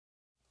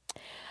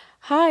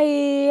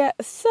Hi,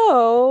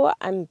 so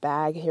I'm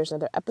back. Here's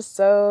another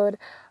episode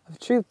of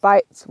Truth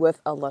Bites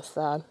with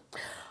Alyssa.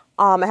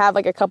 I have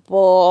like a couple,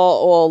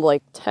 well,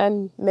 like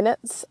 10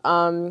 minutes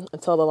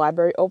until the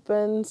library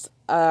opens.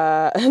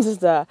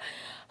 Just a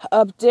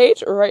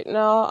update right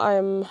now.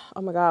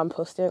 Oh my God, I'm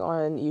posting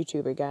on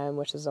YouTube again,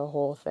 which is a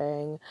whole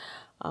thing.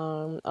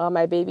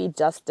 My baby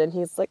Justin,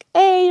 he's like,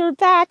 "Hey, you're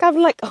back." I'm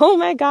like, "Oh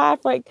my God,"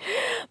 like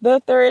the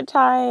third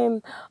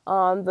time.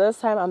 This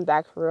time I'm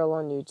back for real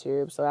on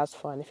YouTube, so that's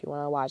fun. If you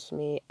want to watch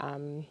me,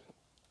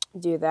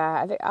 do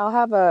that.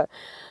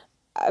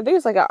 I think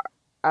it's like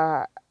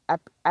a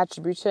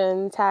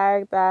attribution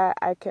tag that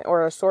I can,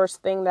 or a source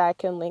thing that I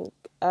can link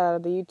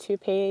the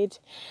YouTube page.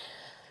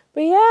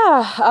 But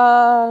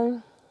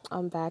yeah,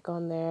 I'm back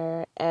on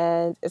there,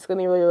 and it's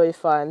gonna be really really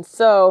fun.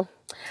 So,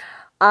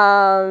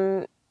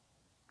 um,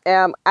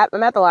 I'm at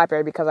the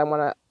library because I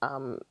want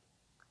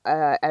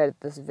to edit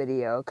this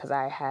video because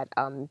I had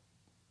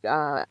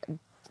uh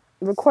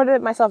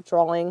recorded myself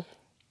drawing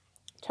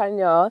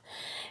Chanyeol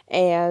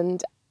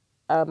and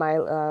my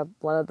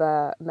one of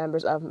the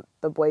members of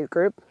the boy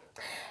group,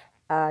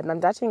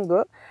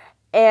 남자친구,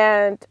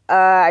 and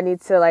I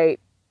need to like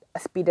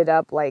speed it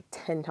up like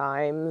 10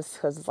 times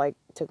because it's like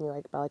it took me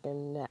like about like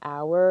an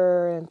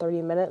hour and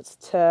 30 minutes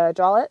to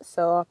draw it.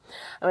 So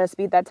I'm gonna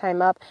speed that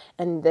time up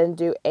and then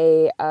do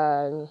a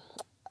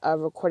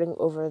recording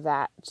over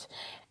that.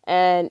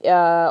 And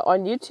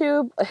on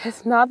YouTube,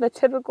 it's not the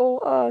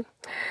typical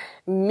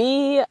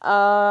me.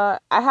 I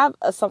have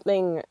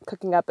something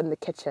cooking up in the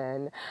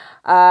kitchen.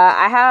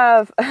 I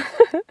have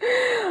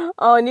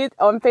on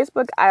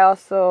Facebook. I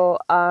also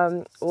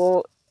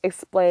will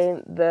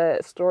explain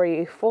the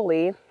story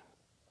fully,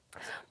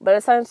 but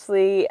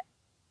essentially,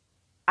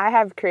 I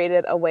have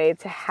created a way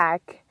to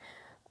hack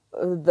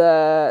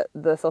the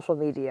social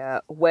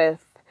media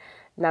with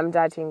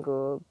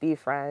남자친구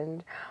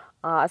befriend.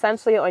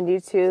 Essentially on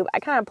YouTube, I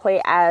kind of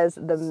play as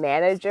the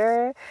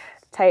manager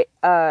type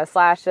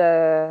slash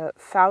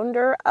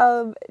founder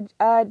of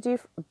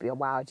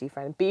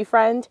Gfriend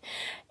befriend,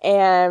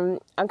 and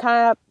I'm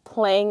kind of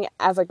playing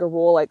as like a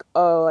role like,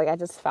 oh, like I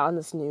just found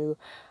this new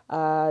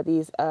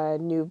these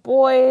new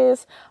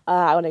boys.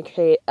 I want to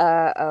create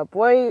a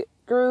boy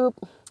group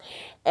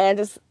and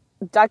just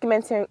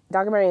documenting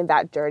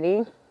that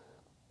journey.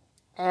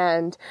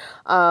 And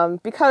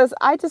because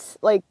I just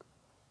like,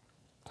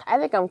 I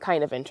think I'm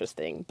kind of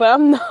interesting, but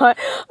I'm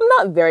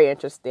not very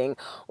interesting.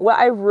 What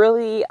I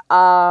really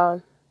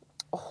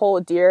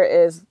hold dear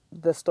is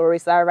the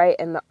stories that I write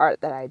and the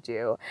art that I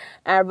do.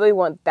 And I really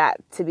want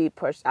that to be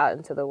pushed out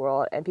into the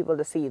world and people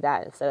to see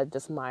that instead of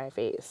just my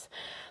face.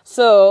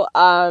 So,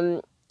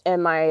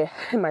 and my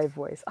my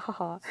voice.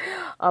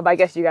 But I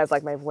guess you guys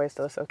like my voice,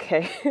 so it's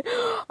okay.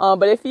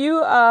 But if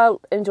you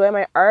enjoy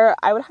my art,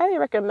 I would highly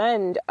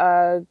recommend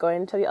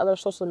going to the other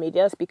social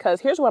medias because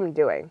here's what I'm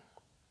doing.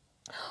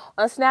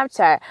 On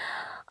Snapchat,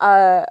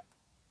 uh,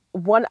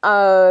 one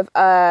of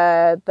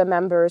the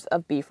members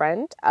of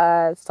Befriend,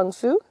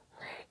 Sungsu,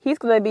 he's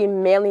gonna be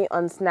mainly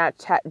on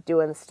Snapchat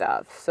doing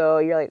stuff. So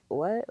you're like,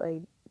 what?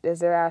 Like, is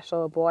there an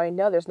actual boy?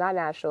 No, there's not an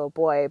actual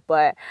boy.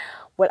 But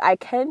what I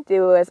can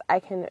do is I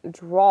can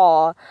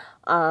draw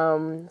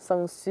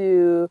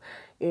Sungsu,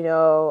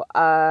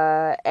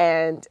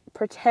 and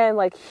pretend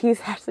like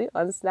he's actually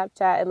on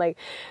Snapchat and like,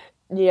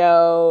 you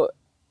know,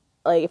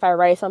 like if I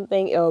write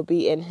something, it'll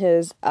be in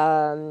his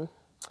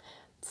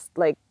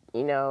like,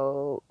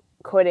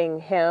 quoting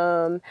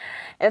him.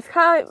 And it's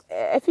kind of,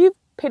 if you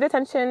paid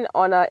attention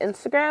on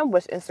Instagram,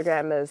 which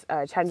Instagram is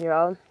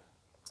Chanyeol,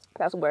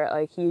 that's where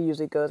like he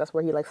usually goes. That's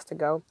where he likes to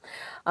go.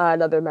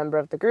 Another member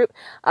of the group.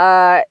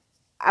 I've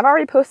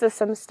already posted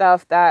some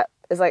stuff that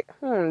is like,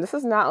 this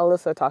is not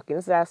Alyssa talking.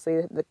 This is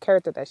actually the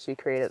character that she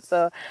created.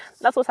 So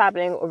that's what's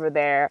happening over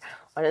there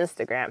on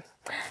Instagram.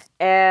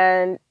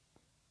 And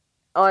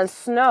on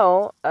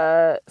Snow,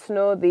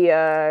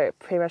 the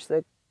pretty much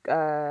the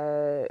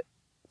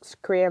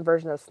Korean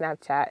version of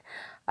Snapchat,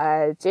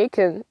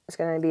 Jae-kun is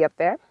gonna be up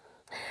there.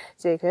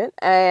 Jae-kun,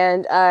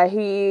 and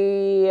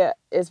he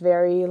is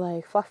very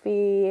like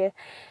fluffy,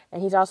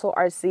 and he's also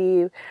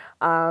artsy,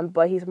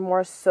 but he's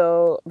more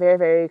so very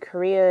very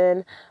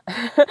Korean.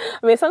 I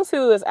mean,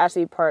 Sung-soo is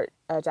actually part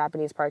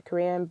Japanese, part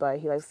Korean, but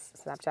he likes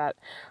Snapchat.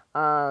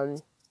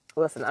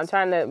 Listen, I'm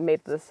trying to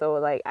make this so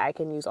like I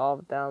can use all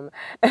of them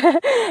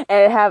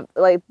and have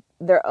like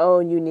their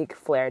own unique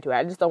flair to it.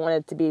 I just don't want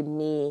it to be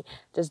me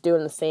just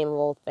doing the same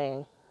little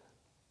thing.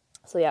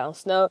 So yeah, on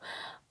Snow,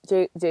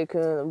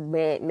 Jae-kun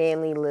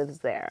mainly lives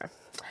there.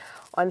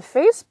 On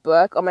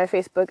Facebook, on my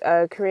Facebook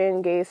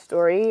Korean Gay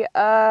Story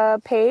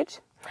page,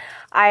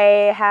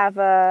 I have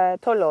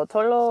Tolo.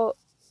 Tolo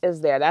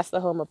is there. That's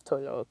the home of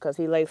Tolo because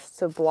he likes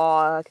to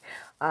blog,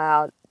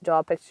 draw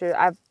a picture.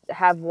 I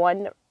have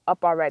one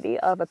up already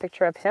of a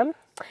picture of him,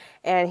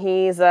 and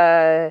he's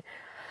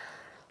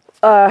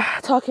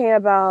talking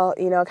about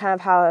kind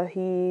of how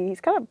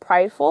he's kind of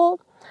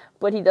prideful,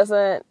 but he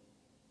doesn't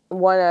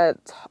want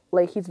to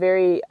like he's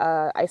very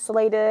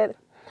isolated,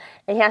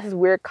 and he has this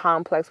weird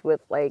complex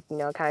with like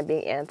kind of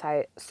being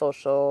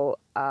antisocial